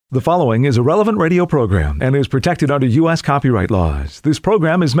The following is a Relevant Radio program and is protected under U.S. copyright laws. This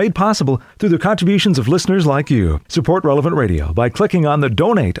program is made possible through the contributions of listeners like you. Support Relevant Radio by clicking on the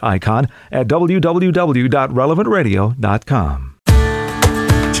donate icon at www.relevantradio.com.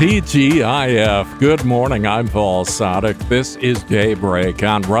 TGIF. Good morning. I'm Paul Sadek. This is Daybreak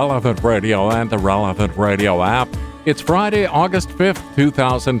on Relevant Radio and the Relevant Radio app. It's Friday, August 5th,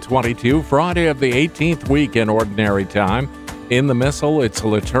 2022, Friday of the 18th week in Ordinary Time. In the Missal, it's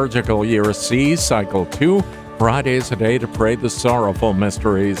liturgical year C, cycle 2. Friday is a day to pray the sorrowful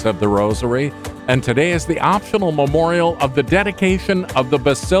mysteries of the Rosary. And today is the optional memorial of the dedication of the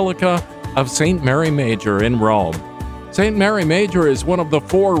Basilica of St. Mary Major in Rome. St. Mary Major is one of the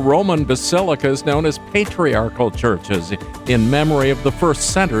 4 Roman basilicas known as patriarchal churches in memory of the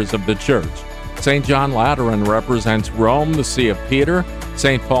first centers of the church. St. John Lateran represents Rome, the See of Peter.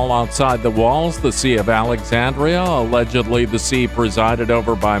 St. Paul outside the walls, the See of Alexandria, allegedly the see presided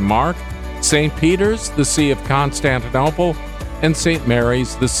over by Mark. St. Peter's, the See of Constantinople. And St.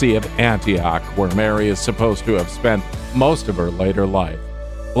 Mary's, the See of Antioch, where Mary is supposed to have spent most of her later life.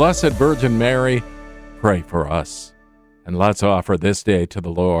 Blessed Virgin Mary, pray for us. And let's offer this day to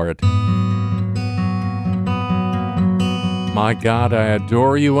the Lord. My God, I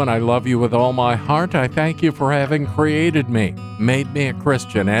adore you and I love you with all my heart. I thank you for having created me, made me a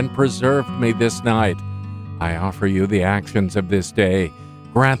Christian, and preserved me this night. I offer you the actions of this day.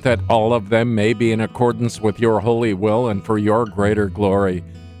 Grant that all of them may be in accordance with your holy will and for your greater glory.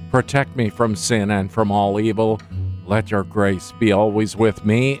 Protect me from sin and from all evil. Let your grace be always with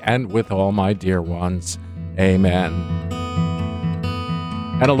me and with all my dear ones. Amen.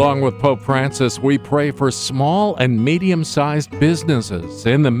 And along with Pope Francis, we pray for small and medium-sized businesses.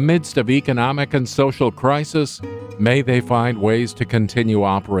 In the midst of economic and social crisis, may they find ways to continue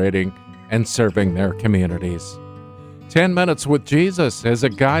operating and serving their communities. 10 Minutes with Jesus is a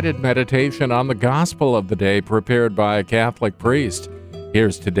guided meditation on the gospel of the day prepared by a Catholic priest.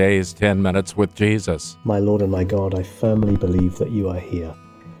 Here's today's 10 Minutes with Jesus. My Lord and my God, I firmly believe that you are here,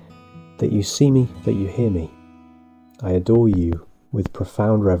 that you see me, that you hear me. I adore you with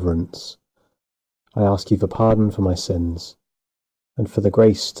profound reverence. I ask you for pardon for my sins, and for the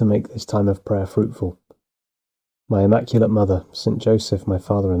grace to make this time of prayer fruitful. My Immaculate Mother, St. Joseph, my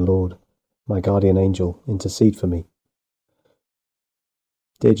Father and Lord, my guardian angel, intercede for me.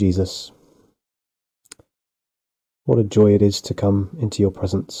 Dear Jesus, what a joy it is to come into your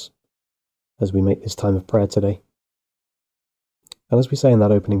presence as we make this time of prayer today. And as we say in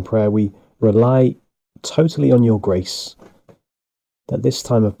that opening prayer, we rely totally on your grace, that this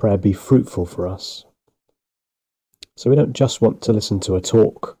time of prayer be fruitful for us. So we don't just want to listen to a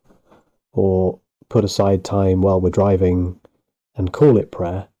talk or put aside time while we're driving and call it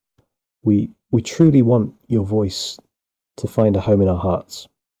prayer. We truly want your voice to find a home in our hearts.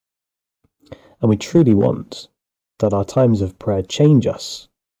 And we truly want that our times of prayer change us.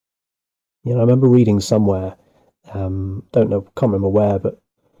 You know, I remember reading somewhere, can't remember where, but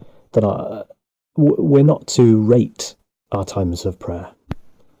that we're not to rate our times of prayer.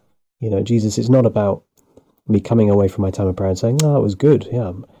 You know, Jesus, it's not about me coming away from my time of prayer and saying, oh, it was good, yeah,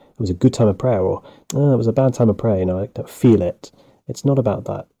 it was a good time of prayer, or oh, it was a bad time of prayer, you know, I don't feel it. It's not about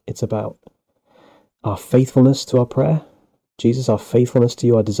that. It's about our faithfulness to our prayer. Jesus, our faithfulness to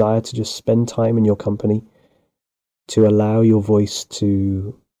you, our desire to just spend time in your company, to allow your voice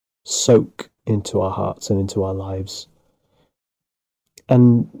to soak into our hearts and into our lives.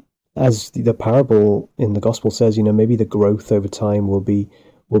 And as the parable in the gospel says, you know, maybe the growth over time will be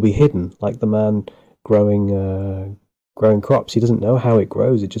hidden, like the man growing crops. He doesn't know how it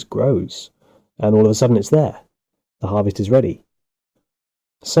grows; it just grows, and all of a sudden it's there. The harvest is ready.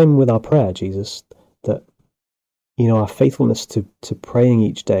 Same with our prayer, Jesus. That, you know, our faithfulness to praying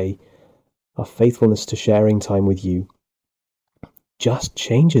each day, our faithfulness to sharing time with you, just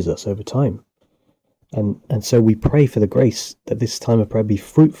changes us over time. And so we pray for the grace that this time of prayer be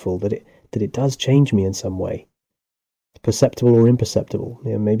fruitful, that it does change me in some way, perceptible or imperceptible.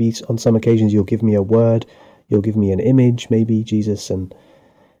 You know, maybe on some occasions you'll give me a word, you'll give me an image, maybe, Jesus, and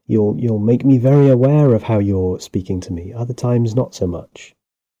you'll make me very aware of how you're speaking to me. Other times, not so much.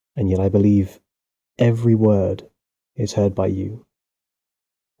 And yet I believe every word is heard by you.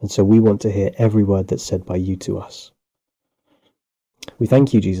 And so we want to hear every word that's said by you to us. We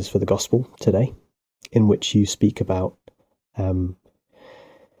thank you, Jesus, for the gospel today, in which you speak about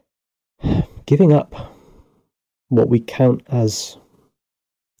giving up what we count as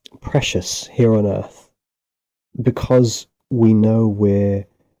precious here on earth, because we know we're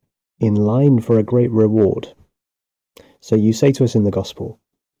in line for a great reward. So you say to us in the gospel,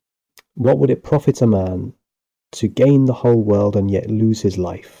 what would it profit a man to gain the whole world and yet lose his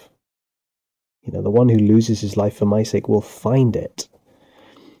life. You know, the one who loses his life for my sake will find it.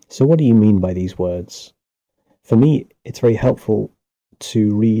 So what do you mean by these words? For me, it's very helpful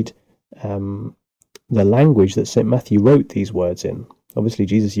to read the language that St. Matthew wrote these words in. Obviously,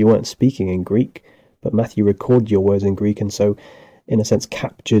 Jesus, you weren't speaking in Greek, but Matthew recorded your words in Greek, and so, in a sense,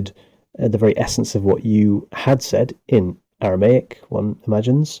 captured the very essence of what you had said in Aramaic, one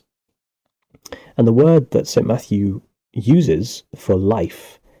imagines. And the word that St. Matthew uses for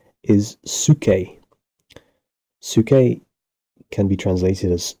life is psyche. Psyche can be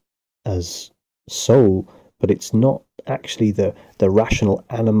translated as soul, but it's not actually the rational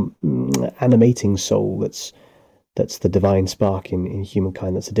animating soul that's the divine spark in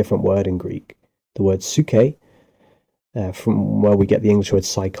humankind. That's a different word in Greek. The word psyche, from where we get the English word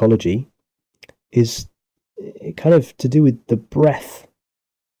psychology, is kind of to do with the breath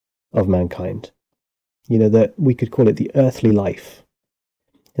of mankind. You know, that we could call it the earthly life.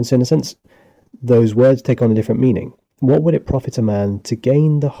 And so in a sense, those words take on a different meaning. What would it profit a man to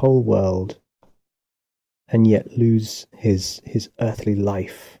gain the whole world and yet lose his earthly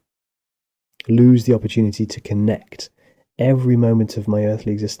life? Lose the opportunity to connect every moment of my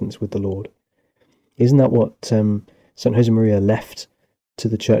earthly existence with the Lord. Isn't that what St. Josemaria left to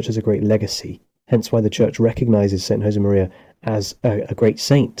the Church as a great legacy? Hence why the Church recognizes St. Josemaria as a great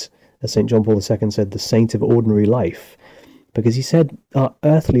saint. As St. John Paul II said, the saint of ordinary life. Because he said our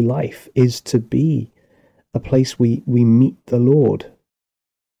earthly life is to be a place we meet the Lord.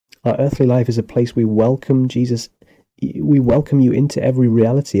 Our earthly life is a place we welcome Jesus. We welcome you into every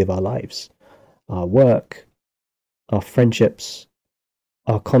reality of our lives. Our work, our friendships,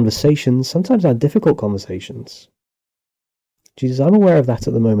 our conversations, sometimes our difficult conversations. Jesus, I'm aware of that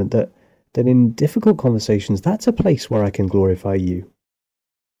at the moment, that in difficult conversations, that's a place where I can glorify you.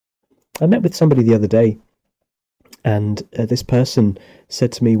 I met with somebody the other day, and this person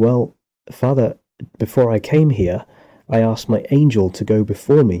said to me, well, Father, before I came here, I asked my angel to go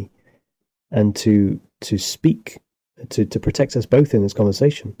before me and to speak, to protect us both in this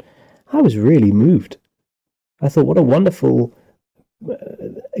conversation. I was really moved. I thought, what a wonderful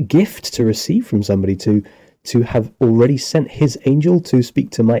gift to receive from somebody, to have already sent his angel to speak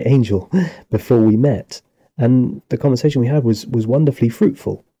to my angel before we met. And the conversation we had was wonderfully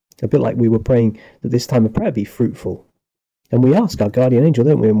fruitful. A bit like we were praying that this time of prayer be fruitful. And we ask our guardian angel,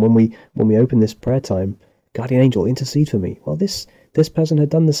 don't we? And when we open this prayer time, guardian angel, intercede for me. Well, this person had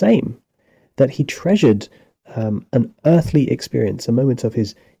done the same, that he treasured an earthly experience, a moment of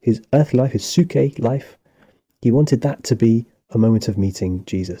his earthly life, his psyche life. He wanted that to be a moment of meeting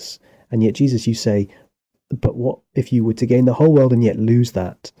Jesus. And yet, Jesus, you say, but what if you were to gain the whole world and yet lose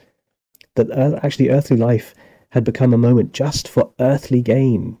that? That actually earthly life had become a moment just for earthly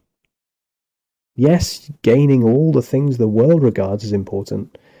gain. Yes, gaining all the things the world regards as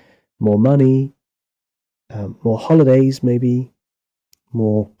important. More money, more holidays maybe,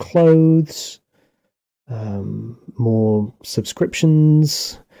 more clothes, more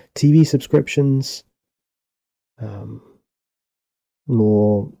subscriptions, TV subscriptions,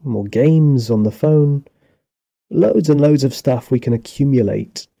 more games on the phone, loads and loads of stuff we can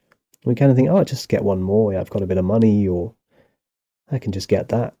accumulate. We kind of think, oh, I'll just get one more. Yeah, I've got a bit of money, or I can just get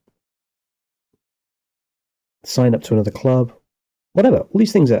that. Sign up to another club, whatever. All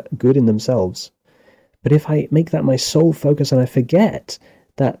these things are good in themselves. But if I make that my sole focus and I forget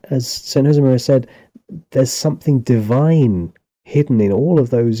that, as St. Josemaria said, there's something divine hidden in all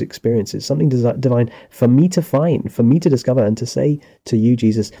of those experiences, something divine for me to find, for me to discover, and to say to you,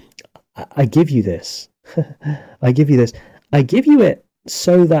 Jesus, I give you this. I give you this. I give you it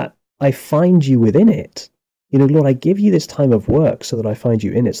so that I find you within it. You know, Lord, I give you this time of work so that I find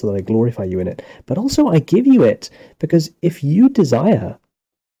you in it, so that I glorify you in it. But also I give you it because if you desire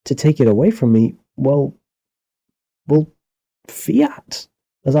to take it away from me, well, fiat,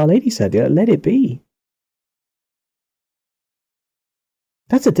 as Our Lady said, yeah, let it be.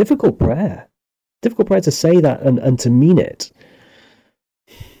 That's a difficult prayer. Difficult prayer to say that and to mean it.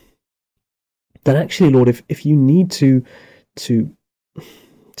 Then actually, Lord, if you need to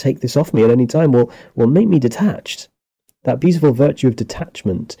take this off me at any time, well, make me detached. That beautiful virtue of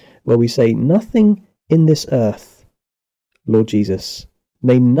detachment, where we say, nothing in this earth, Lord Jesus,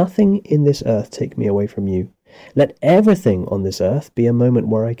 may nothing in this earth take me away from you. Let everything on this earth be a moment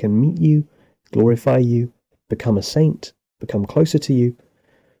where I can meet you, glorify you, become a saint, become closer to you.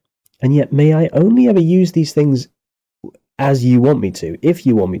 And yet may I only ever use these things as you want me to, if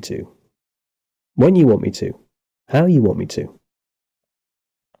you want me to, when you want me to, how you want me to.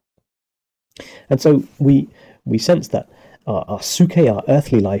 And so we sense that our psyche, our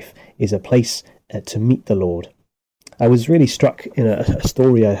earthly life, is a place to meet the Lord. I was really struck in a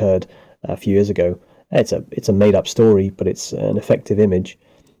story I heard a few years ago. It's a made-up story, but it's an effective image.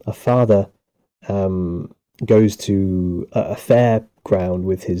 A father goes to a fairground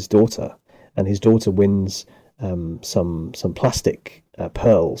with his daughter, and his daughter wins some plastic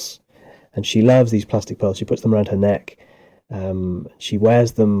pearls, and she loves these plastic pearls. She puts them around her neck. She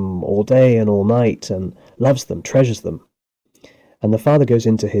wears them all day and all night and loves them, treasures them. And the father goes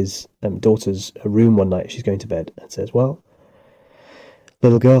into his daughter's room one night. She's going to bed and says, "Well,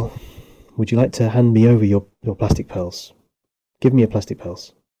 little girl, would you like to hand me over your plastic pearls? Give me your plastic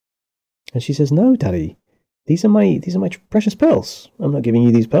pearls." And she says, "No, Daddy, these are my precious pearls. I'm not giving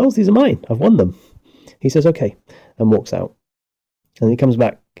you these pearls. These are mine. I've won them." He says, "Okay," and walks out. And he comes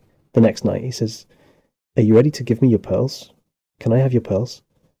back the next night. He says, "Are you ready to give me your pearls? Can I have your pearls?"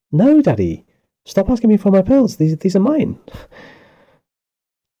 "No, Daddy, stop asking me for my pearls. These are mine."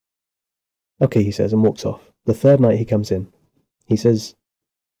 "Okay," he says, and walks off. The third night he comes in. He says,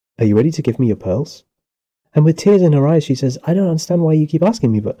 "Are you ready to give me your pearls?" And with tears in her eyes, she says, "I don't understand why you keep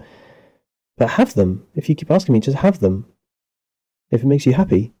asking me, but have them. If you keep asking me, just have them. If it makes you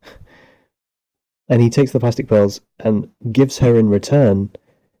happy." And he takes the plastic pearls and gives her in return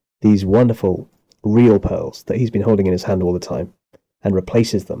these wonderful, real pearls that he's been holding in his hand all the time, and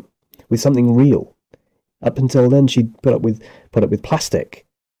replaces them with something real. Up until then, she'd put up with plastic,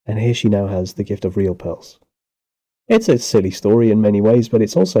 and here she now has the gift of real pearls. It's a silly story in many ways, but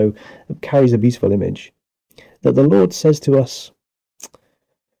it also carries a beautiful image that the Lord says to us,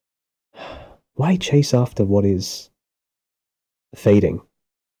 why chase after what is fading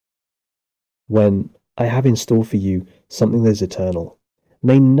when I have in store for you something that is eternal?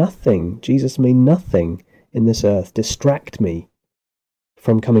 May nothing in this earth distract me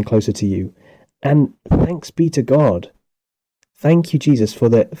from coming closer to you. And thanks be to God. Thank you, Jesus, for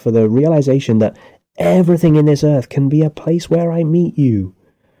the realization that everything in this earth can be a place where I meet you,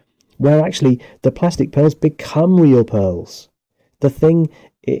 where actually the plastic pearls become real pearls. The thing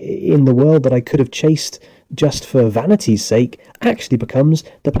in the world that I could have chased just for vanity's sake actually becomes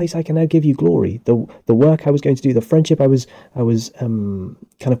the place I can now give you glory. The work I was going to do, the friendship I was kind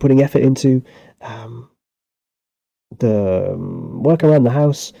of putting effort into, the work around the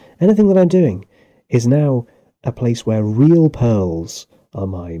house, anything that I'm doing is now a place where real pearls are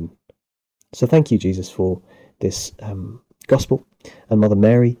mine. So thank you, Jesus, for this gospel. And Mother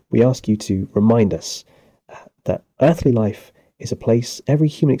Mary, we ask you to remind us that earthly life is a place, every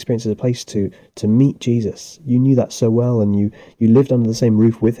human experience is a place to meet Jesus. You knew that so well, and you lived under the same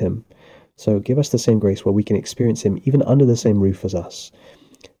roof with him. So give us the same grace where we can experience him even under the same roof as us,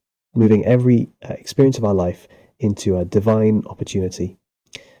 moving every experience of our life into a divine opportunity.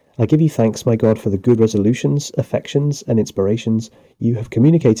 I give you thanks, my God, for the good resolutions, affections, and inspirations you have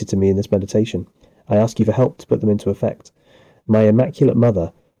communicated to me in this meditation. I ask you for help to put them into effect. My Immaculate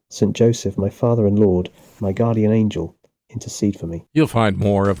Mother, St. Joseph, my Father and Lord, my guardian angel, intercede for me. You'll find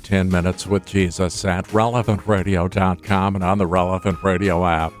more of 10 Minutes with Jesus at relevantradio.com and on the Relevant Radio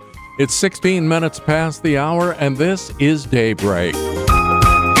app. It's 16 minutes past the hour, and this is Daybreak.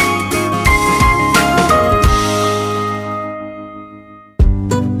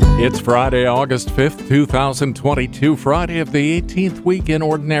 It's Friday, August 5th, 2022, Friday of the 18th week in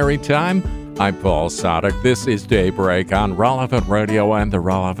Ordinary Time. I'm Paul Sadek. This is Daybreak on Relevant Radio and the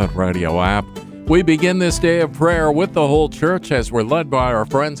Relevant Radio app. We begin this day of prayer with the whole church as we're led by our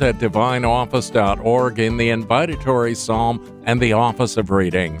friends at divineoffice.org in the invitatory psalm and the office of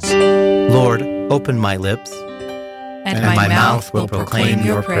readings. Lord, open my lips, and my mouth will proclaim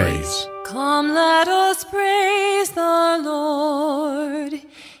your praise. Come, let us praise the Lord,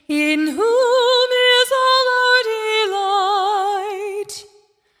 in whom is all our delight.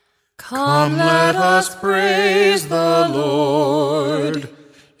 Come, let us praise the Lord,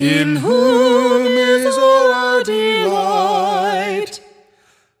 in whom is all our delight.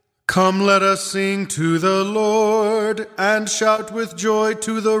 Come, let us sing to the Lord, and shout with joy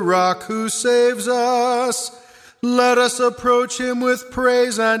to the Rock who saves us. Let us approach him with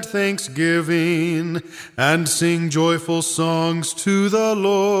praise and thanksgiving, and sing joyful songs to the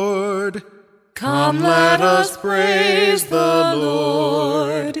Lord. Come, let us praise the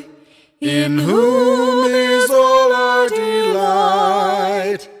Lord, in whom is all our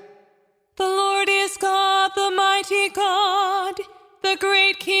delight. The Lord is God, the mighty God, the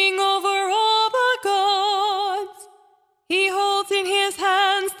great King over all the gods. He holds in his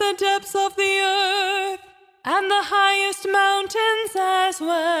hands the depths of the earth, and the highest mountains as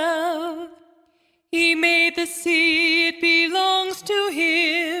well. He made the sea, it belongs to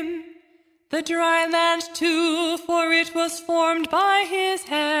him. The dry land too, for it was formed by his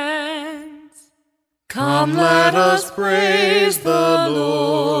hands. Come, let us praise the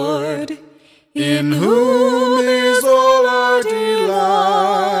Lord, in whom is all our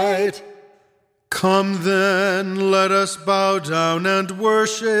delight. Come then, let us bow down and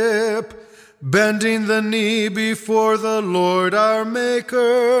worship, bending the knee before the Lord our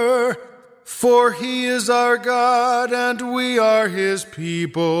Maker. For he is our God, and we are his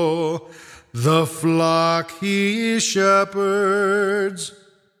people, the flock he shepherds.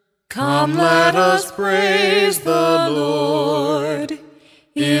 Come, let us praise the Lord,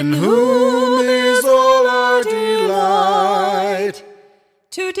 in whom is all our delight.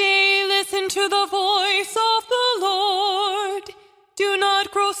 Today listen to the voice of the Lord. Do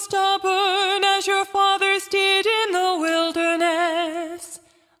not grow stubborn as your fathers did in the wilderness,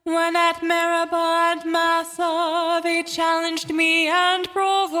 when at Meribah and Massah they challenged me and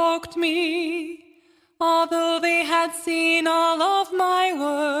provoked me, although they had seen all of my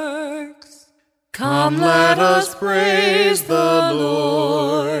works. Come, let us praise the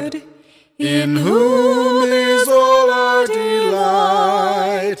Lord, in whom is all our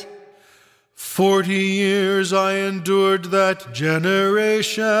delight. 40 years I endured that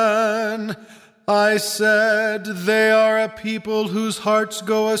generation. I said, they are a people whose hearts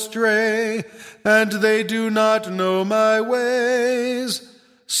go astray, and they do not know my ways.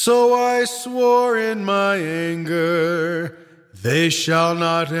 So I swore in my anger, they shall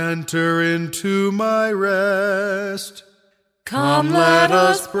not enter into my rest. Come, let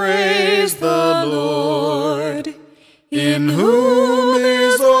us praise the Lord, in whom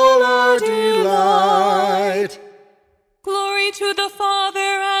is all our delight. Glory to the Father,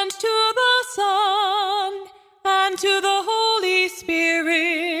 and to the Son, and to the Holy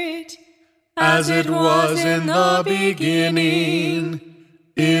Spirit, as it was in the beginning,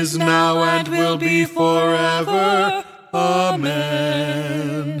 is now, and will be forever.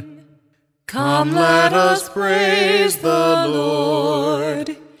 Amen. Come, let us praise the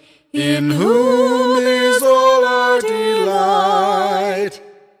Lord, in whom is all our delight.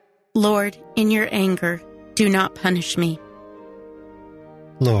 Lord, in your anger, do not punish me.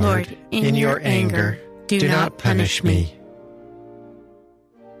 Lord, in your anger, do not punish me.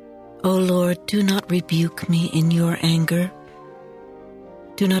 O Lord, do not rebuke me in your anger.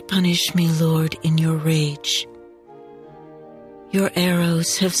 Do not punish me, Lord, in your rage. Your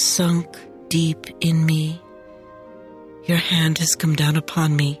arrows have sunk deep in me. Your hand has come down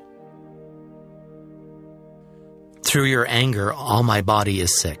upon me. Through your anger, all my body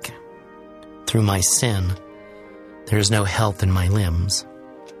is sick. Through my sin, there is no health in my limbs.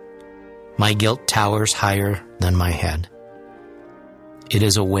 My guilt towers higher than my head. It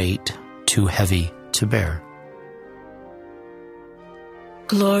is a weight too heavy to bear.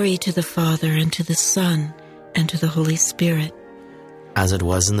 Glory to the Father, and to the Son, and to the Holy Spirit. As it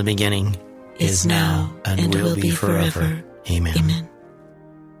was in the beginning, is now, and will be forever. Amen. Amen.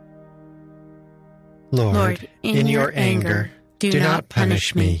 Lord, in your anger, do not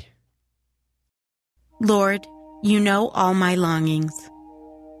punish me. Lord, you know all my longings.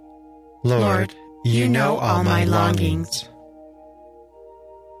 Lord, you know all my longings.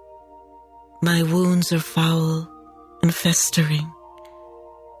 My wounds are foul and festering,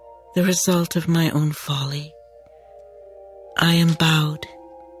 the result of my own folly. I am bowed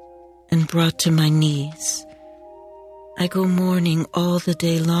and brought to my knees. I go mourning all the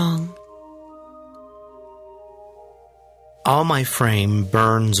day long. All my frame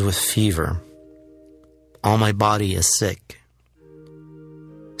burns with fever. All my body is sick.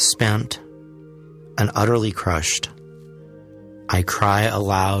 Spent and utterly crushed, I cry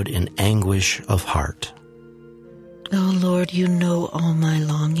aloud in anguish of heart. O Lord, you know all my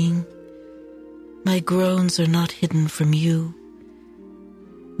longing. My groans are not hidden from you.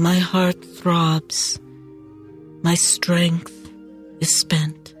 My heart throbs. My strength is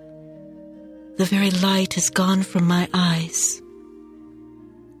spent. The very light is gone from my eyes.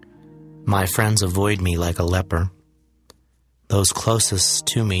 My friends avoid me like a leper. Those closest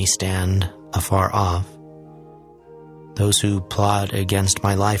to me stand afar off. Those who plot against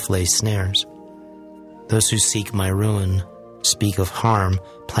my life lay snares. Those who seek my ruin speak of harm,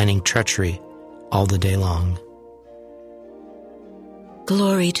 planning treachery all the day long.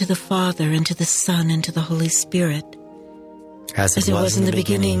 Glory to the Father, and to the Son, and to the Holy Spirit. As it was in the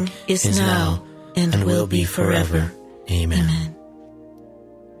beginning, is now, and will be forever. Amen. Amen.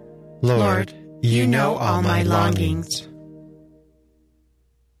 Lord, you know all my longings.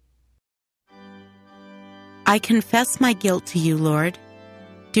 I confess my guilt to you, Lord.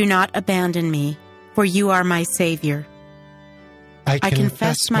 Do not abandon me, for you are my Savior. I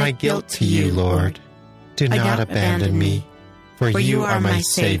confess my guilt to you, Lord. Do not abandon me, for you are my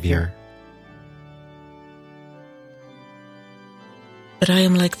Savior. But I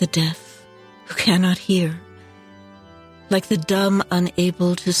am like the deaf, who cannot hear, like the dumb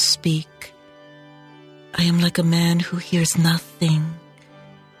unable to speak. I am like a man who hears nothing,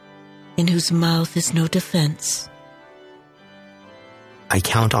 in whose mouth is no defense. I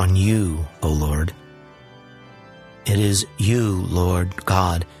count on you, O Lord. It is you, Lord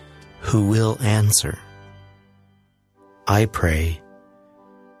God, who will answer. I pray,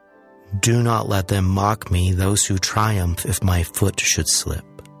 do not let them mock me, those who triumph if my foot should slip.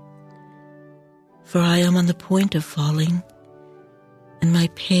 For I am on the point of falling, and my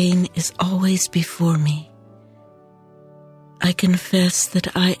pain is always before me. I confess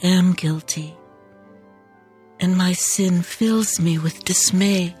that I am guilty, and my sin fills me with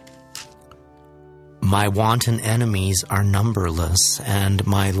dismay. My wanton enemies are numberless, and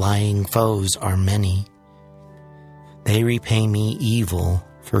my lying foes are many. They repay me evil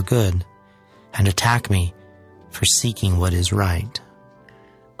for good, and attack me for seeking what is right.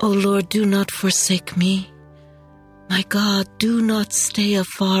 O Lord, do not forsake me. My God, do not stay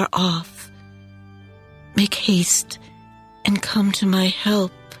afar off. Make haste and come to my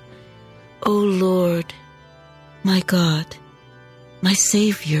help. O Lord, my God, my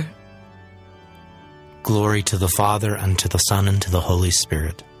Savior. Glory to the Father, and to the Son, and to the Holy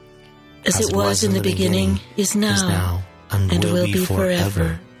Spirit. As it was in the beginning, is now, and will be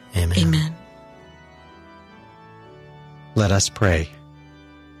forever. Amen. Amen. Let us pray.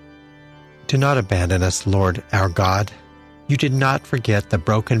 Do not abandon us, Lord our God. You did not forget the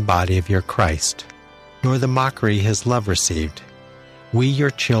broken body of your Christ, nor the mockery his love received. We, your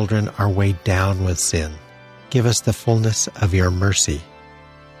children, are weighed down with sin. Give us the fullness of your mercy.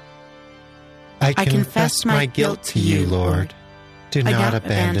 I confess my guilt to you, Lord. Do not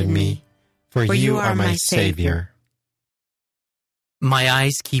abandon me, for you are my Savior. My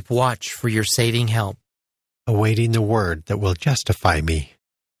eyes keep watch for your saving help, awaiting the word that will justify me.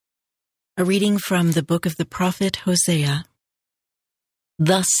 A reading from the book of the prophet Hosea.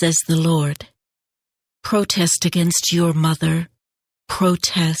 Thus says the Lord, protest against your mother,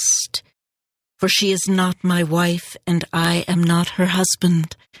 protest, for she is not my wife, and I am not her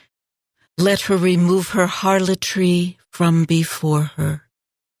husband. Let her remove her harlotry from before her.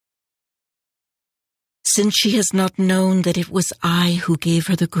 Since she has not known that it was I who gave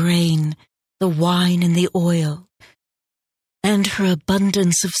her the grain, the wine and the oil, and her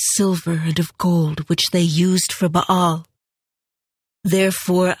abundance of silver and of gold which they used for Baal.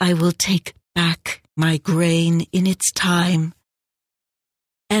 Therefore I will take back my grain in its time,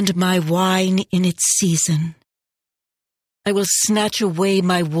 and my wine in its season. I will snatch away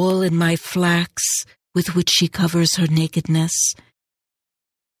my wool and my flax, with which she covers her nakedness.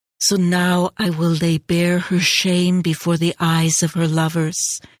 So now I will lay bare her shame before the eyes of her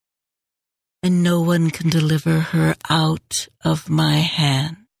lovers, and no one can deliver her out of my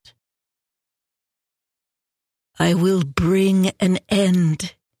hand. I will bring an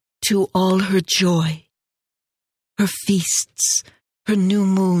end to all her joy, her feasts, her new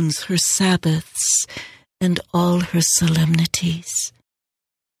moons, her Sabbaths, and all her solemnities.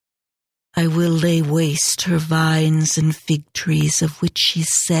 I will lay waste her vines and fig trees, of which she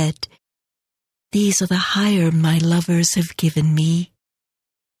said, these are the hire my lovers have given me.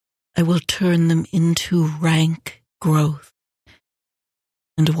 I will turn them into rank growth,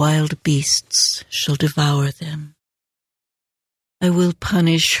 and wild beasts shall devour them. I will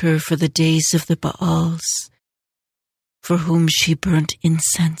punish her for the days of the Baals, for whom she burnt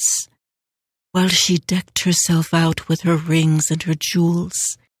incense, while she decked herself out with her rings and her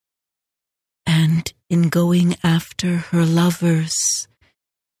jewels, and in going after her lovers,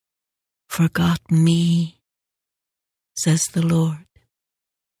 forgot me, says the Lord.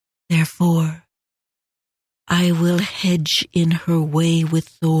 Therefore, I will hedge in her way with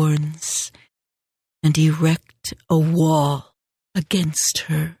thorns, and erect a wall against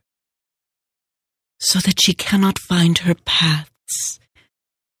her, so that she cannot find her paths.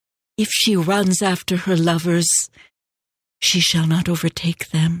 If she runs after her lovers, she shall not overtake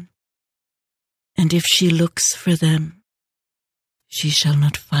them. And if she looks for them, she shall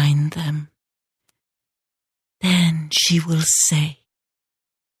not find them. Then she will say,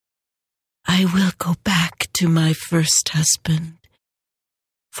 I will go back to my first husband,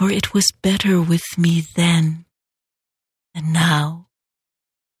 for it was better with me then than now.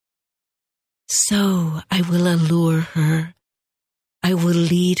 So I will allure her, I will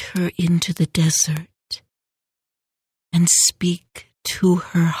lead her into the desert, and speak to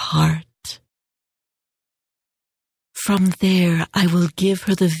her heart. From there I will give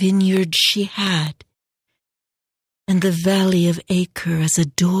her the vineyard she had, and the valley of Acre as a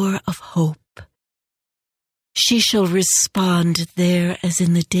door of hope. She shall respond there as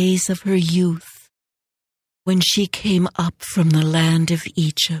in the days of her youth, when she came up from the land of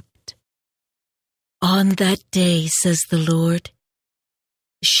Egypt. On that day, says the Lord,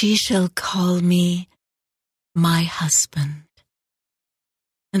 she shall call me my husband,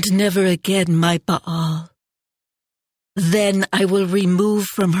 and never again my Baal. Then I will remove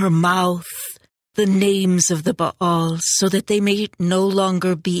from her mouth the names of the Baals, so that they may no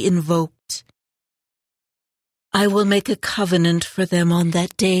longer be invoked. I will make a covenant for them on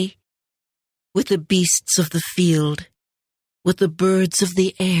that day with the beasts of the field, with the birds of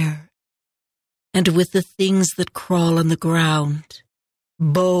the air, and with the things that crawl on the ground.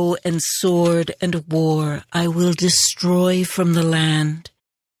 Bow and sword and war I will destroy from the land,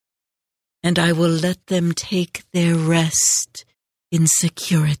 and I will let them take their rest in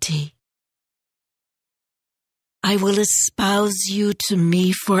security. I will espouse you to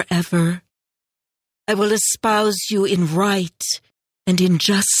me forever. I will espouse you in right and in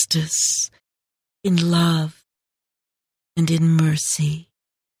justice, in love and in mercy.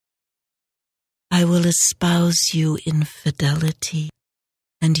 I will espouse you in fidelity,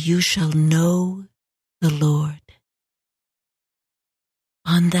 and you shall know the Lord.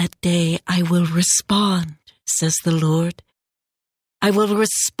 On that day I will respond, says the Lord. I will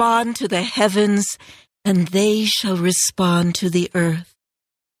respond to the heavens, and they shall respond to the earth.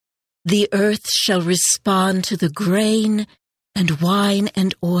 The earth shall respond to the grain and wine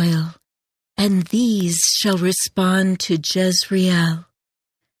and oil, and these shall respond to Jezreel.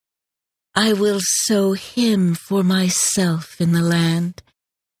 I will sow him for myself in the land,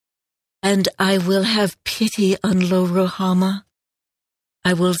 and I will have pity on Lo-Ruhamah.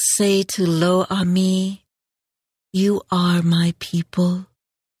 I will say to Lo-Ammi, you are my people.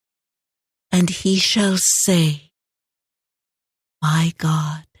 And he shall say, my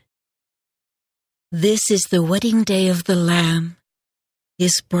God. This is the wedding day of the Lamb.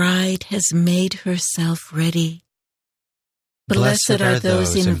 His bride has made herself ready. Blessed are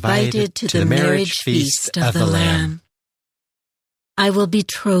those invited to the marriage feast of the Lamb. I will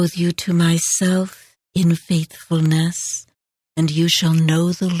betroth you to myself in faithfulness, and you shall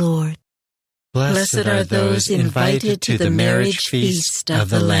know the Lord. Blessed are those invited to the marriage feast of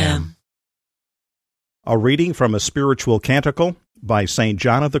the Lamb. A reading from a spiritual canticle by St.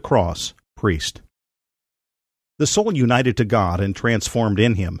 John of the Cross, priest. The soul united to God and transformed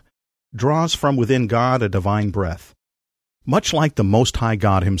in Him draws from within God a divine breath, much like the Most High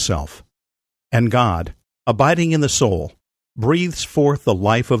God Himself. And God, abiding in the soul, breathes forth the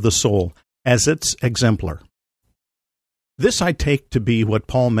life of the soul as its exemplar. This I take to be what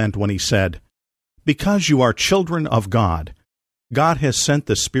Paul meant when he said, because you are children of God, God has sent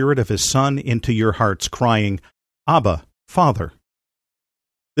the Spirit of His Son into your hearts, crying, Abba, Father.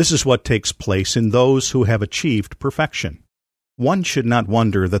 This is what takes place in those who have achieved perfection. One should not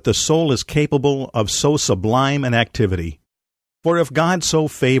wonder that the soul is capable of so sublime an activity. For if God so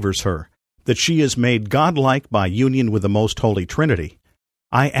favors her that she is made godlike by union with the Most Holy Trinity,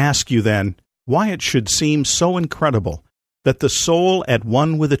 I ask you then why it should seem so incredible that the soul at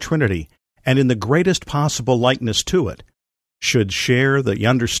one with the Trinity and in the greatest possible likeness to it should share the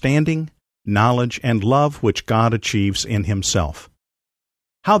understanding, knowledge, and love which God achieves in Himself.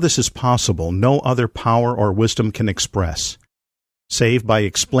 How this is possible, no other power or wisdom can express, save by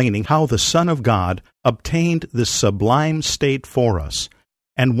explaining how the Son of God obtained this sublime state for us,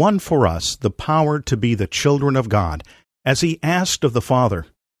 and won for us the power to be the children of God, as He asked of the Father,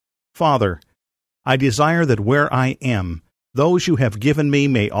 Father, I desire that where I am, those you have given me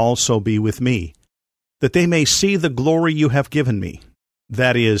may also be with me, that they may see the glory you have given me,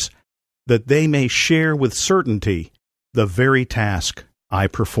 that is, that they may share with certainty the very task I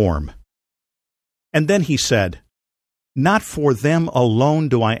perform. And then He said, Not for them alone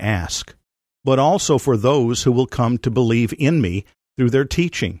do I ask, but also for those who will come to believe in me through their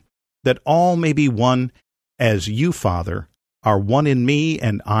teaching, that all may be one, as you, Father, are one in me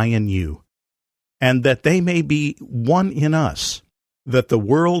and I in you, and that they may be one in us, that the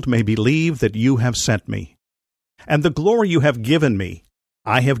world may believe that you have sent me. And the glory you have given me,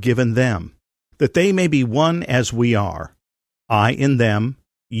 I have given them, that they may be one as we are, I in them,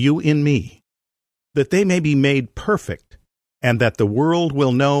 you in me, that they may be made perfect, and that the world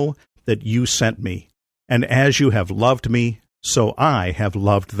will know that you sent me, and as you have loved me, so I have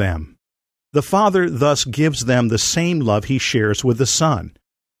loved them. The Father thus gives them the same love He shares with the Son,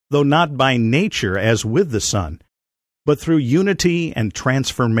 though not by nature as with the Son, but through unity and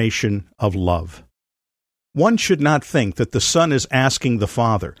transformation of love. One should not think that the Son is asking the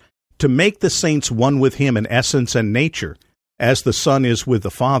Father to make the saints one with Him in essence and nature, as the Son is with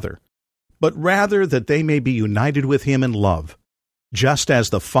the Father, but rather that they may be united with him in love, just as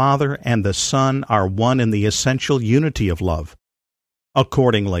the Father and the Son are one in the essential unity of love.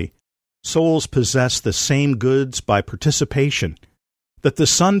 Accordingly, souls possess the same goods by participation that the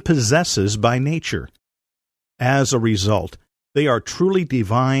Son possesses by nature. As a result, they are truly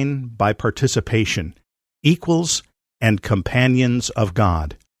divine by participation, equals and companions of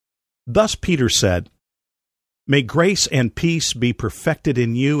God. Thus Peter said, "May grace and peace be perfected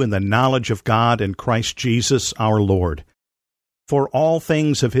in you in the knowledge of God and Christ Jesus our Lord. For all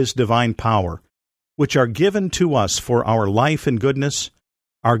things of his divine power, which are given to us for our life and goodness,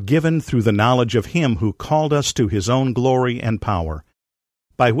 are given through the knowledge of him who called us to his own glory and power,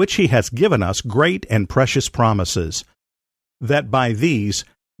 by which he has given us great and precious promises, that by these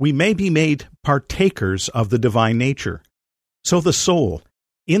we may be made partakers of the divine nature. So the soul,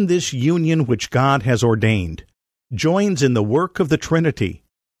 in this union which God has ordained, joins in the work of the Trinity,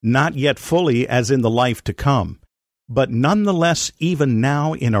 not yet fully as in the life to come, but nonetheless even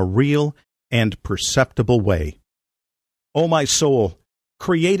now in a real and perceptible way. O my soul,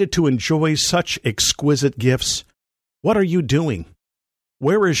 created to enjoy such exquisite gifts, what are you doing?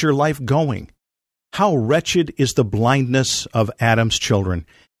 Where is your life going? How wretched is the blindness of Adam's children,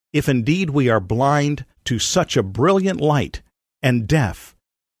 if indeed we are blind to such a brilliant light and deaf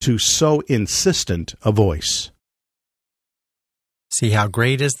to so insistent a voice." See how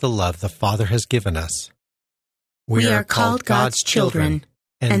great is the love the Father has given us. We are called God's children,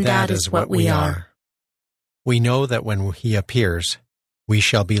 and that is what we are. We know that when he appears, we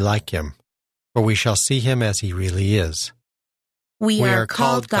shall be like him, for we shall see him as he really is. We are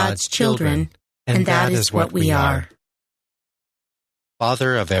called God's children, and that is what we are.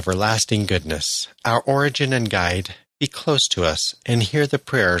 Father of everlasting goodness, our origin and guide, be close to us and hear the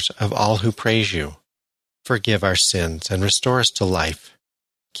prayers of all who praise you. Forgive our sins and restore us to life.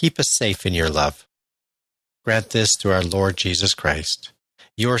 Keep us safe in your love. Grant this through our Lord Jesus Christ,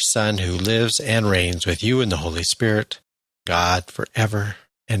 your Son, who lives and reigns with you in the Holy Spirit, God, forever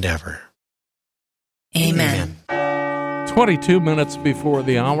and ever. Amen. 22 minutes before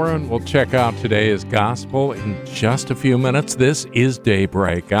the hour, and we'll check out today's gospel in just a few minutes. This is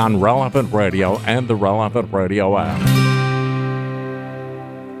Daybreak on Relevant Radio and the Relevant Radio app.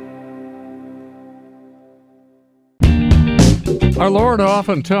 Our Lord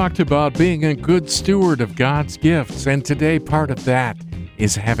often talked about being a good steward of God's gifts, and today part of that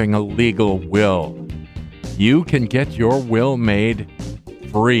is having a legal will. You can get your will made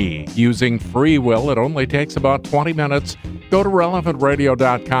free using Free Will. It only takes about 20 minutes. Go to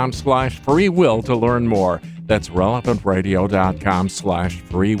relevantradio.com/freewill to learn more. That's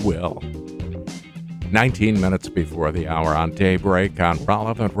relevantradio.com/freewill. 19 minutes before the hour on Daybreak on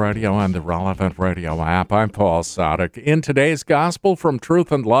Relevant Radio and the Relevant Radio app. I'm Paul Sadek. In today's Gospel from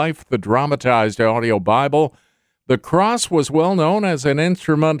Truth and Life, the dramatized audio Bible, the cross was well known as an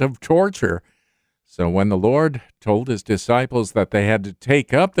instrument of torture. So when the Lord told his disciples that they had to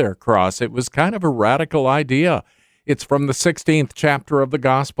take up their cross, it was kind of a radical idea. It's from the 16th chapter of the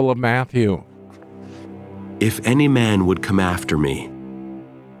Gospel of Matthew. "If any man would come after me,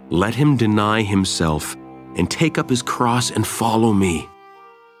 let him deny himself and take up his cross and follow me.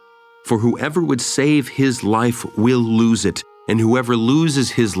 For whoever would save his life will lose it, and whoever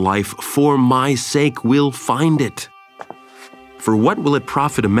loses his life for my sake will find it. For what will it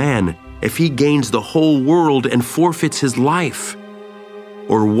profit a man if he gains the whole world and forfeits his life?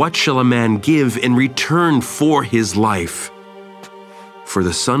 Or what shall a man give in return for his life? For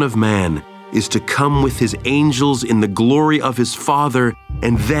the Son of Man is to come with his angels in the glory of his Father,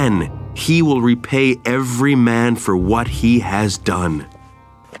 and then he will repay every man for what he has done.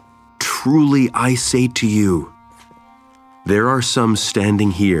 Truly I say to you, there are some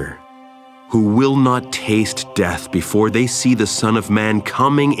standing here who will not taste death before they see the Son of Man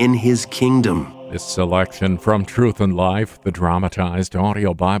coming in his kingdom." This selection from Truth and Life, the dramatized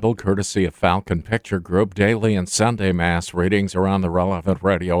audio Bible, courtesy of Falcon Picture Group, daily and Sunday Mass readings around the Relevant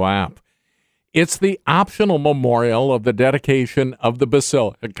Radio app. It's the optional memorial of the dedication of the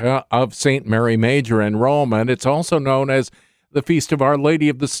Basilica of St. Mary Major in Rome, and it's also known as the Feast of Our Lady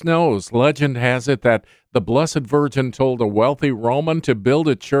of the Snows. Legend has it that the Blessed Virgin told a wealthy Roman to build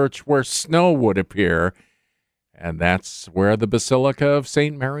a church where snow would appear, and that's where the Basilica of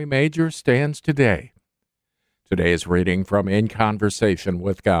St. Mary Major stands today. Today's reading from In Conversation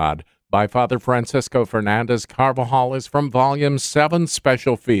with God by Father Francisco Fernandez Carvajal is from Volume 7,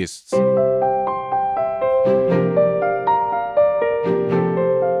 Special Feasts.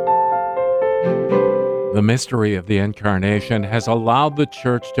 The mystery of the Incarnation has allowed the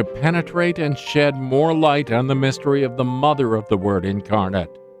Church to penetrate and shed more light on the mystery of the Mother of the Word incarnate.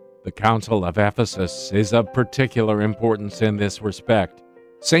 The Council of Ephesus is of particular importance in this respect.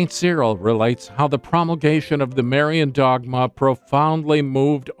 St. Cyril relates how the promulgation of the Marian dogma profoundly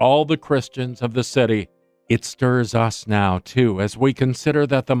moved all the Christians of the city. It stirs us now, too, as we consider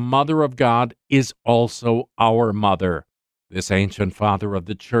that the Mother of God is also our mother. This ancient father of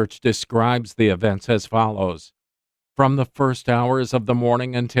the Church describes the events as follows. From the first hours of the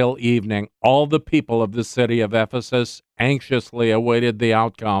morning until evening, all the people of the city of Ephesus anxiously awaited the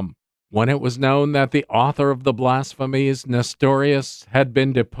outcome. When it was known that the author of the blasphemies, Nestorius, had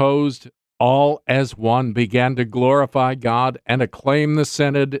been deposed, all as one began to glorify God and acclaim the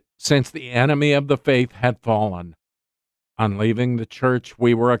synod, since the enemy of the faith had fallen. On leaving the church,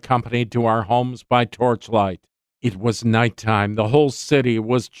 we were accompanied to our homes by torchlight. It was nighttime. The whole city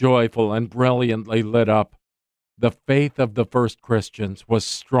was joyful and brilliantly lit up. The faith of the first Christians was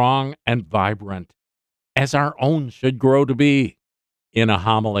strong and vibrant, as our own should grow to be. In a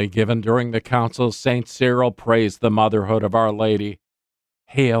homily given during the council, St. Cyril praised the motherhood of Our Lady.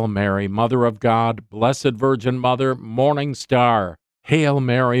 Hail Mary, Mother of God, Blessed Virgin Mother, Morning Star. Hail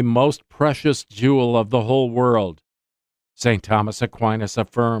Mary, most precious jewel of the whole world. St. Thomas Aquinas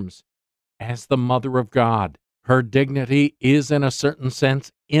affirms, as the Mother of God, her dignity is in a certain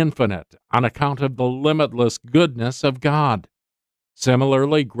sense infinite on account of the limitless goodness of God.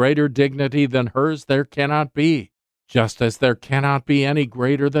 Similarly, greater dignity than hers there cannot be, just as there cannot be any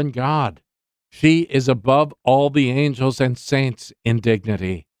greater than God. She is above all the angels and saints in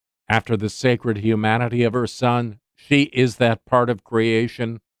dignity. After the sacred humanity of her Son, she is that part of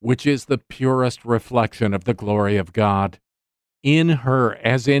creation which is the purest reflection of the glory of God. In her,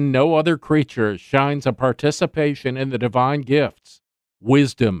 as in no other creature, shines a participation in the divine gifts,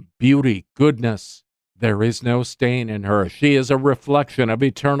 wisdom, beauty, goodness. There is no stain in her. She is a reflection of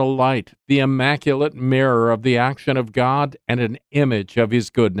eternal light, the immaculate mirror of the action of God, and an image of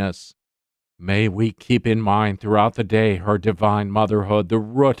His goodness. May we keep in mind throughout the day her divine motherhood, the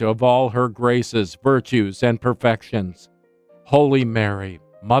root of all her graces, virtues, and perfections. Holy Mary,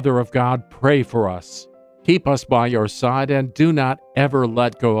 Mother of God, pray for us. Keep us by your side and do not ever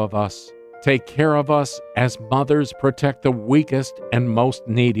let go of us. Take care of us as mothers protect the weakest and most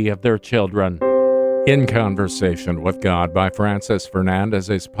needy of their children. In Conversation with God by Francis Fernandez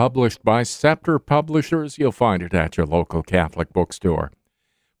is published by Scepter Publishers. You'll find it at your local Catholic bookstore.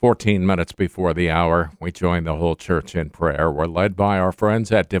 14 minutes before the hour, we join the whole church in prayer. We're led by our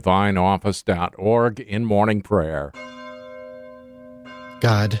friends at divineoffice.org in morning prayer.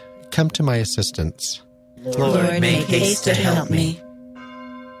 God, come to my assistance. Lord, make haste to help me.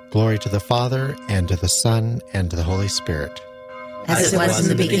 Glory to the Father, and to the Son, and to the Holy Spirit. As it was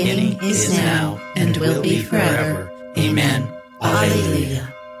in the beginning, is now, and will be forever. Amen.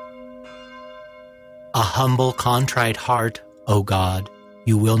 Alleluia. A humble, contrite heart, O God,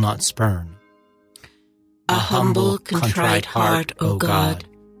 you will not spurn. A humble, contrite heart, O God,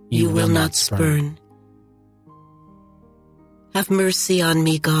 you will not spurn. Have mercy on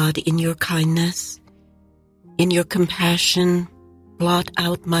me, God, in your kindness. In your compassion, blot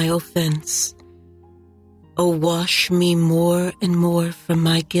out my offense. O wash me more and more from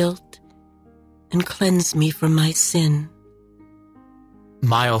my guilt, and cleanse me from my sin.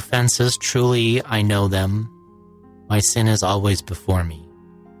 My offenses, truly I know them. My sin is always before me.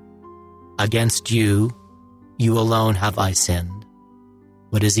 Against you, you alone have I sinned.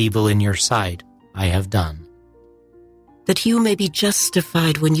 What is evil in your sight, I have done. That you may be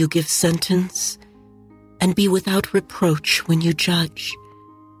justified when you give sentence, and be without reproach when you judge.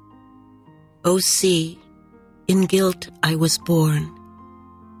 O see, in guilt I was born,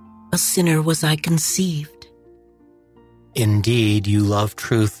 a sinner was I conceived. Indeed, you love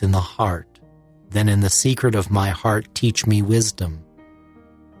truth in the heart. Then in the secret of my heart teach me wisdom.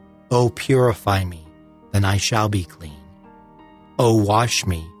 O purify me, then I shall be clean. O wash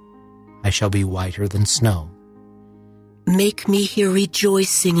me, I shall be whiter than snow. Make me hear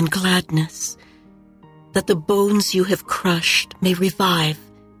rejoicing and gladness, that the bones you have crushed may revive.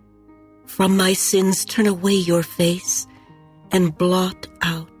 From my sins turn away your face, and blot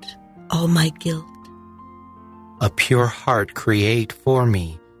out all my guilt. A pure heart create for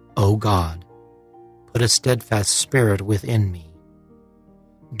me, O God. Put a steadfast spirit within me.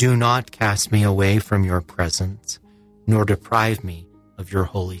 Do not cast me away from your presence, nor deprive me of your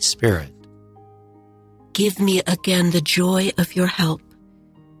Holy Spirit. Give me again the joy of your help.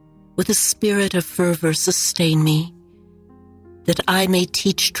 With a spirit of fervor sustain me, that I may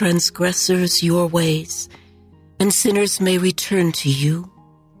teach transgressors your ways, and sinners may return to you.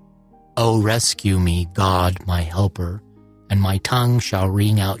 O rescue me, God, my helper, and my tongue shall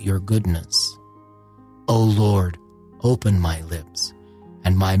ring out your goodness. O Lord, open my lips,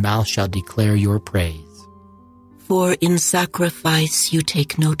 and my mouth shall declare your praise. For in sacrifice you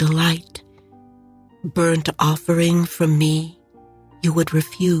take no delight. Burnt offering from me you would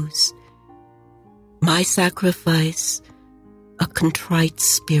refuse. My sacrifice, a contrite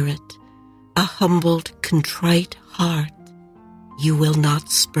spirit, a humbled, contrite heart, you will not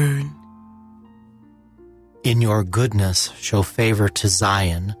spurn. In your goodness show favor to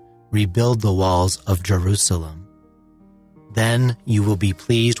Zion, rebuild the walls of Jerusalem. Then you will be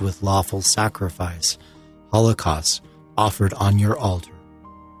pleased with lawful sacrifice, holocausts offered on your altar.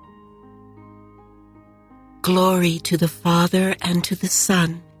 Glory to the Father, and to the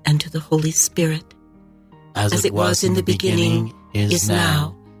Son, and to the Holy Spirit. As it was in the beginning, is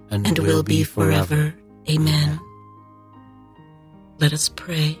now, and will be forever. Amen. Let us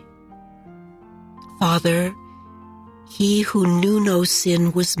pray. Father, he who knew no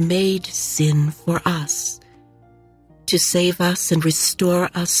sin was made sin for us, to save us and restore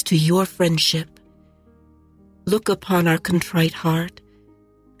us to your friendship. Look upon our contrite heart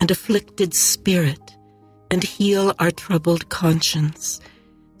and afflicted spirit, and heal our troubled conscience,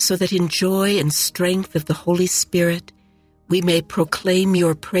 so that in joy and strength of the Holy Spirit we may proclaim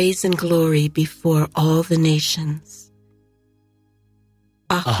your praise and glory before all the nations.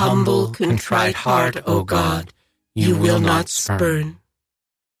 A humble, contrite heart, O God, you will not spurn.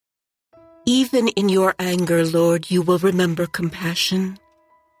 Even in your anger, Lord, you will remember compassion.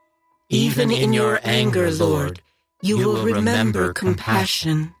 Even in your anger, Lord, you will remember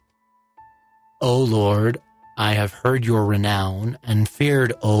compassion. O Lord, I have heard your renown and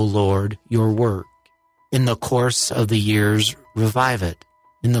feared, O Lord, your work. In the course of the years, revive it.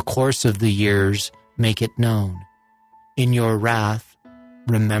 In the course of the years, make it known. In your wrath,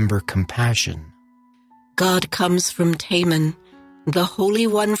 remember compassion. God comes from Teman, the Holy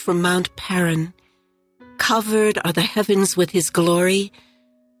One from Mount Paran. Covered are the heavens with his glory,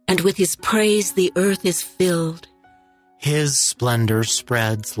 and with his praise the earth is filled. His splendor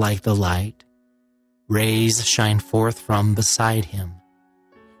spreads like the light. Rays shine forth from beside him,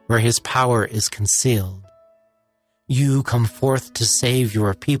 where his power is concealed. You come forth to save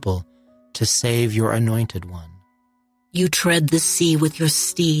your people, to save your anointed one. You tread the sea with your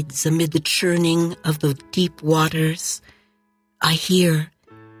steeds amid the churning of the deep waters. I hear,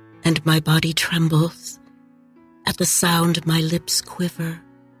 and my body trembles. At the sound, my lips quiver.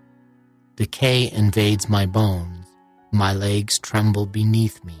 Decay invades my bones. My legs tremble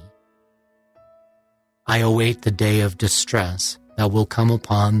beneath me. I await the day of distress that will come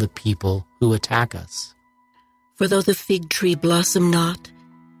upon the people who attack us. For though the fig tree blossom not,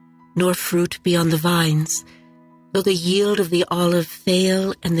 nor fruit be on the vines, though the yield of the olive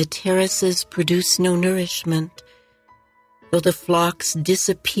fail, and the terraces produce no nourishment, though the flocks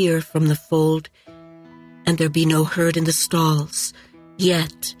disappear from the fold, and there be no herd in the stalls,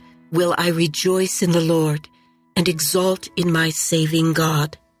 yet will I rejoice in the Lord, and exult in my saving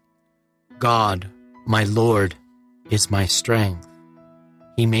God. God, my Lord, is my strength.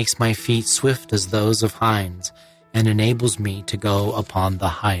 He makes my feet swift as those of hinds, and enables me to go upon the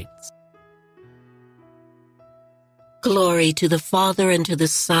heights. Glory to the Father, and to the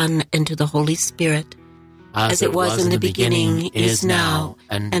Son, and to the Holy Spirit, as it was in the beginning, is now,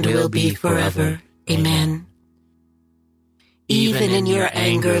 and will be forever. Amen. Even in your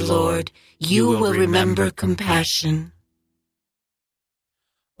anger, Lord, you will remember compassion.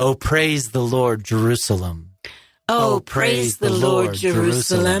 O praise the Lord, Jerusalem. O praise the Lord,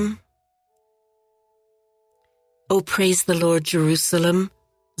 Jerusalem. O praise the Lord, Jerusalem.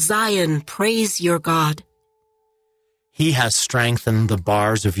 Zion, praise your God. He has strengthened the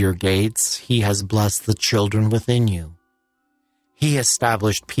bars of your gates. He has blessed the children within you. He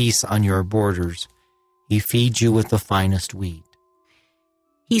established peace on your borders. He feeds you with the finest wheat.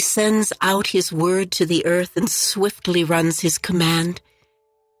 He sends out his word to the earth and swiftly runs his command.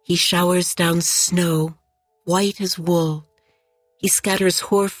 He showers down snow, white as wool. He scatters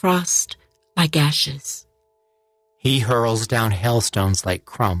hoarfrost like ashes. He hurls down hailstones like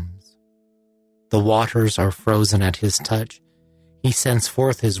crumbs. The waters are frozen at his touch. He sends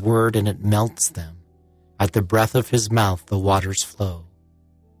forth his word, and it melts them. At the breath of his mouth the waters flow.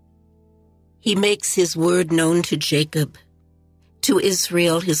 He makes his word known to Jacob, to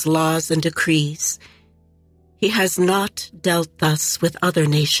Israel his laws and decrees. He has not dealt thus with other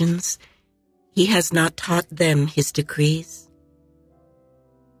nations. He has not taught them his decrees.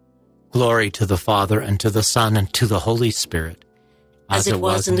 Glory to the Father, and to the Son, and to the Holy Spirit, as it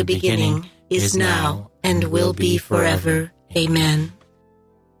was in the beginning, is now, and will be forever. Amen.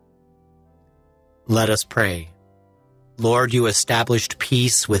 Let us pray. Lord, you established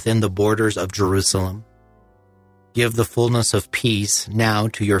peace within the borders of Jerusalem. Give the fullness of peace now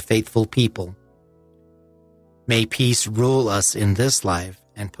to your faithful people. May peace rule us in this life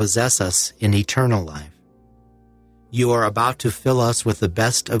and possess us in eternal life. You are about to fill us with the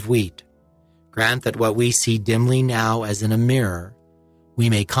best of wheat. Grant that what we see dimly now as in a mirror, we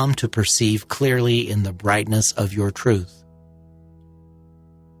may come to perceive clearly in the brightness of your truth.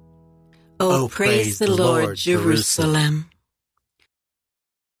 Oh, praise the Lord, Jerusalem.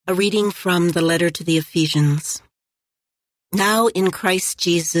 A reading from the letter to the Ephesians. Now in Christ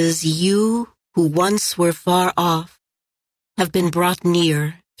Jesus, you who once were far off have been brought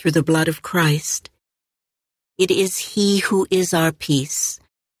near through the blood of Christ. It is He who is our peace,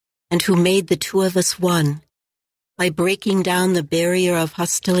 and who made the two of us one, by breaking down the barrier of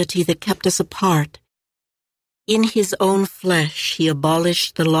hostility that kept us apart. In His own flesh, He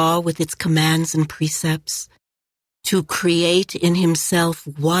abolished the law with its commands and precepts, to create in Himself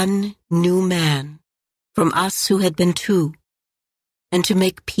one new man from us who had been two, and to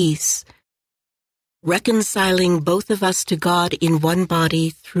make peace, reconciling both of us to God in one body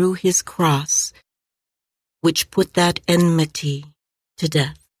through His cross, which put that enmity to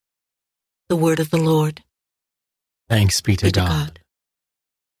death. The word of the Lord. Thanks be to God.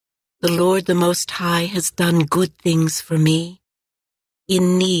 The Lord the Most High has done good things for me.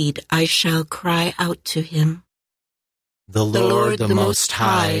 In need I shall cry out to Him. The Lord the Most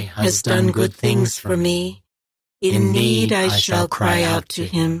High has done good things for me. In need I shall cry out to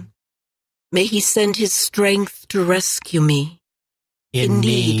Him. May He send His strength to rescue me. In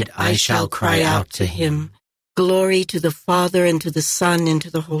need I shall cry out to Him. Glory to the Father, and to the Son, and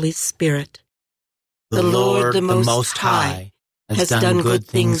to the Holy Spirit. The Lord the Most High has done good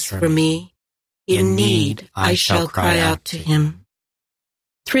things for me. In need I shall cry out to Him.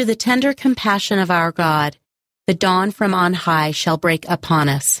 Through the tender compassion of our God, the dawn from on high shall break upon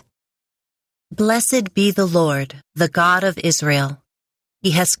us. Blessed be the Lord, the God of Israel.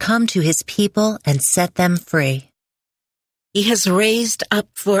 He has come to His people and set them free. He has raised up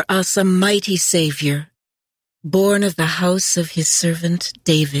for us a mighty Savior, born of the house of His servant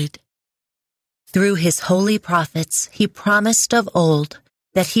David. Through His holy prophets, He promised of old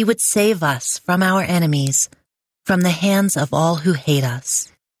that He would save us from our enemies, from the hands of all who hate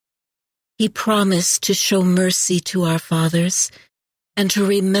us. He promised to show mercy to our fathers and to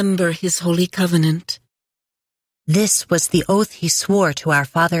remember His holy covenant. This was the oath He swore to our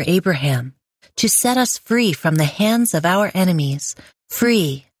father Abraham, to set us free from the hands of our enemies,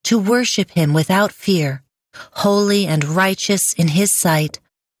 free to worship Him without fear, holy and righteous in His sight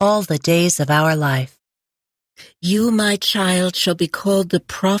all the days of our life. You, my child, shall be called the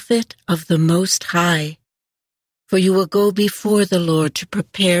prophet of the Most High, for you will go before the Lord to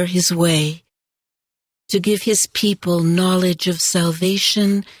prepare His way, to give His people knowledge of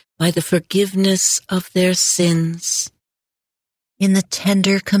salvation by the forgiveness of their sins. In the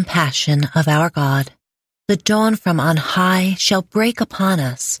tender compassion of our God, the dawn from on high shall break upon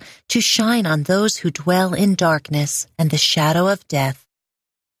us to shine on those who dwell in darkness and the shadow of death,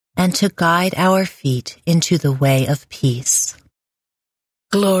 and to guide our feet into the way of peace.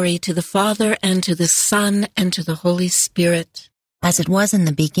 Glory to the Father, and to the Son, and to the Holy Spirit. As it was in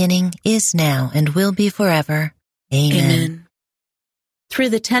the beginning, is now, and will be forever. Amen. Amen. Through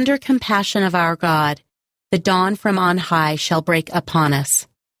the tender compassion of our God, the dawn from on high shall break upon us.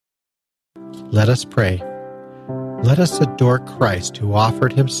 Let us pray. Let us adore Christ, who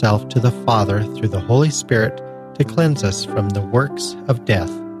offered Himself to the Father through the Holy Spirit to cleanse us from the works of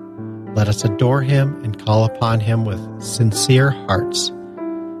death. Let us adore Him and call upon Him with sincere hearts.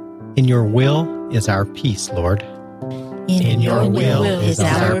 In your will is our peace, Lord. In your will is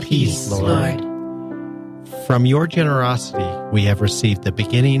our peace, Lord. From your generosity we have received the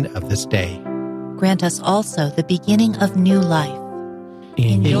beginning of this day. Grant us also the beginning of new life.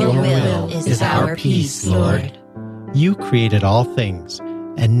 In your will is our peace, Lord. You created all things,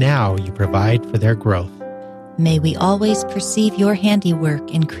 and now you provide for their growth. May we always perceive your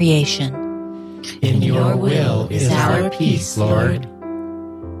handiwork in creation. In your will is our peace, Lord.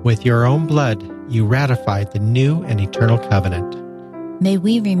 With your own blood, you ratified the new and eternal covenant. May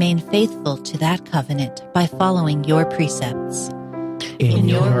we remain faithful to that covenant by following your precepts. In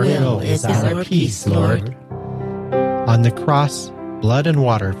your will is our peace, Lord. On the cross, blood and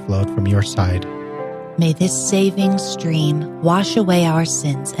water flowed from your side. May this saving stream wash away our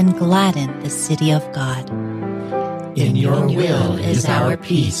sins and gladden the city of God. In your will is our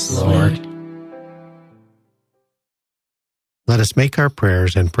peace, Lord. Let us make our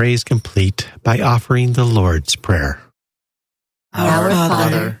prayers and praise complete by offering the Lord's Prayer. Our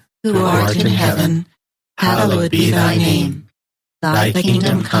Father, who art in heaven, hallowed be thy name. Thy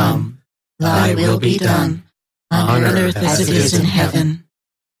kingdom come, thy will be done, on earth as it is in heaven.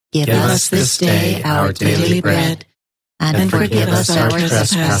 Give us this day our daily bread, and forgive us our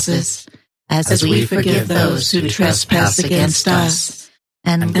trespasses, as we forgive those who trespass against us.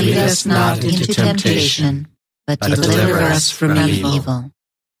 And lead us not into temptation, but deliver us from evil.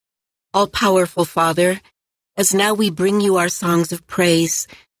 All-powerful Father, as now we bring you our songs of praise,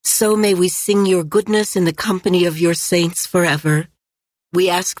 so may we sing your goodness in the company of your saints forever. We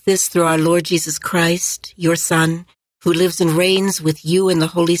ask this through our Lord Jesus Christ, your Son, who lives and reigns with you in the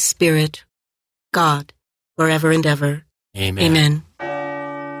Holy Spirit, God, forever and ever. Amen. Amen.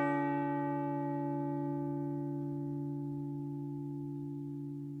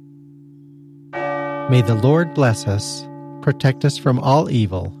 May the Lord bless us, protect us from all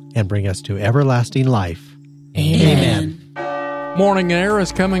evil, and bring us to everlasting life. Amen. Morning Air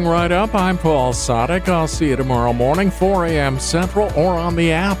is coming right up. I'm Paul Sadek. I'll see you tomorrow morning, 4 a.m. Central, or on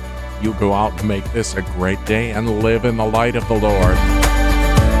the app. You go out and make this a great day and live in the light of the Lord.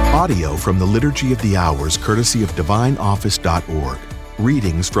 Audio from the Liturgy of the Hours, courtesy of DivineOffice.org.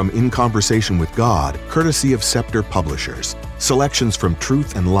 Readings from In Conversation with God, courtesy of Scepter Publishers. Selections from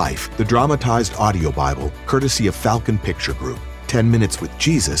Truth and Life, the dramatized audio Bible, courtesy of Falcon Picture Group. 10 Minutes with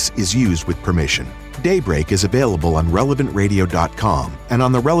Jesus is used with permission. Daybreak is available on RelevantRadio.com and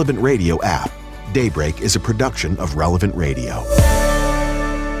on the Relevant Radio app. Daybreak is a production of Relevant Radio.